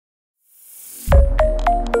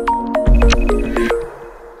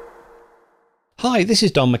Hi, this is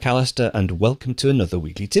Don McAllister and welcome to another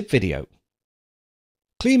weekly tip video.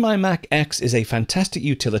 CleanMyMac X is a fantastic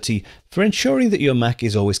utility for ensuring that your Mac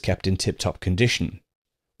is always kept in tip-top condition.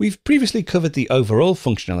 We've previously covered the overall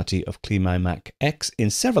functionality of CleanMyMac X in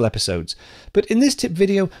several episodes, but in this tip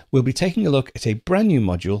video we'll be taking a look at a brand new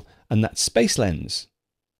module, and that's Space Lens.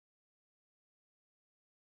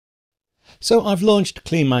 So I've launched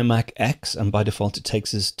CleanMyMac X, and by default it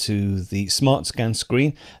takes us to the Smart Scan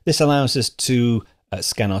screen. This allows us to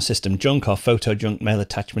scan our system junk, our photo junk, mail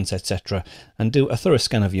attachments, etc., and do a thorough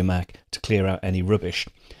scan of your Mac to clear out any rubbish.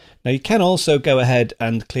 Now you can also go ahead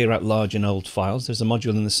and clear out large and old files. There's a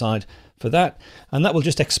module on the side for that, and that will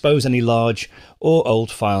just expose any large or old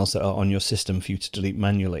files that are on your system for you to delete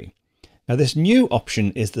manually. Now this new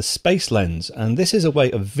option is the Space Lens, and this is a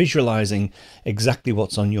way of visualizing exactly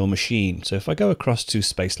what's on your machine. So if I go across to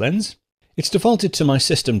Space Lens, it's defaulted to my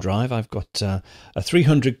system drive. I've got a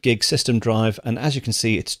 300 gig system drive, and as you can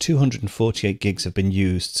see, it's 248 gigs have been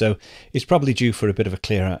used. So it's probably due for a bit of a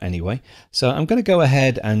clear out anyway. So I'm going to go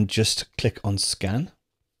ahead and just click on Scan.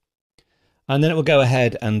 And then it will go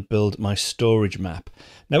ahead and build my storage map.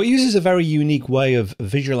 Now it uses a very unique way of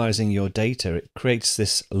visualizing your data. It creates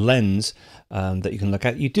this lens that you can look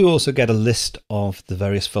at. You do also get a list of the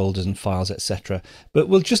various folders and files, etc. But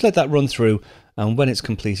we'll just let that run through, and when it's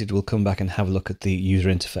completed, we'll come back and have a look at the user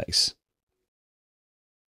interface.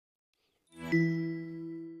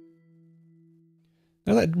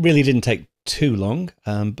 Now that really didn't take too long,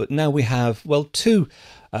 but now we have, well, two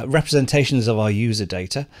representations of our user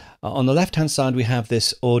data. On the left hand side we have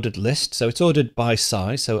this ordered list, so it's ordered by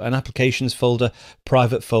size, so an applications folder,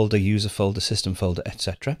 private folder, user folder, system folder,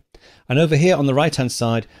 etc. And over here on the right hand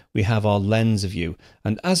side we have our lens view,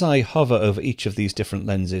 and as I hover over each of these different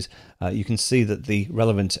lenses you can see that the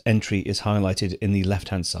relevant entry is highlighted in the left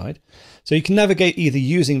hand side. So you can navigate either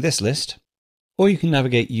using this list, or you can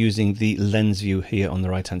navigate using the lens view here on the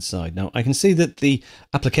right hand side. Now I can see that the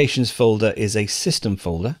applications folder is a system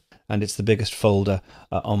folder, and it's the biggest folder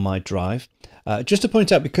on my drive. Just to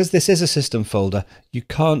point out, because this is a system folder, you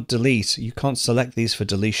can't delete, you can't select these for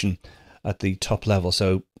deletion at the top level.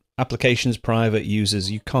 So applications, private, users,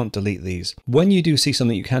 you can't delete these. When you do see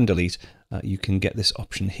something you can delete, you can get this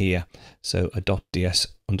option here. So a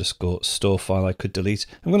 .ds_store file I could delete.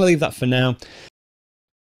 I'm going to leave that for now.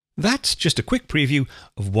 That's just a quick preview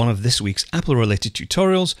of one of this week's Apple-related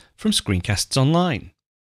tutorials from ScreenCastsOnline.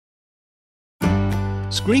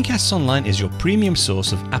 ScreenCastsOnline is your premium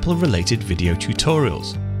source of Apple-related video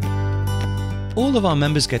tutorials. All of our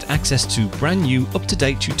members get access to brand new,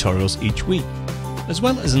 up-to-date tutorials each week, as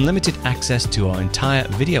well as unlimited access to our entire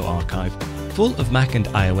video archive full of Mac and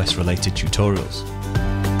iOS-related tutorials.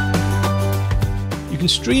 You can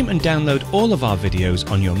stream and download all of our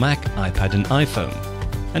videos on your Mac, iPad and iPhone,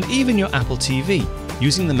 and even your Apple TV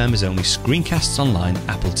using the members-only ScreenCastsOnline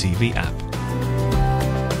Apple TV app.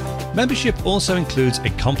 Membership also includes a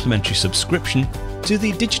complimentary subscription to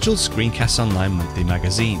the digital ScreenCastsOnline monthly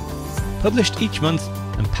magazine, published each month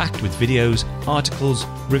and packed with videos, articles,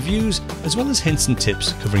 reviews, as well as hints and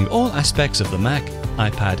tips covering all aspects of the Mac,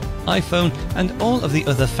 iPad, iPhone, and all of the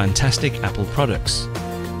other fantastic Apple products.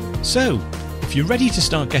 So, if you're ready to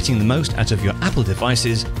start getting the most out of your Apple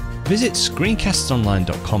devices, visit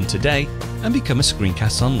ScreenCastsOnline.com today and become a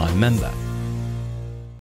ScreenCastsOnline member.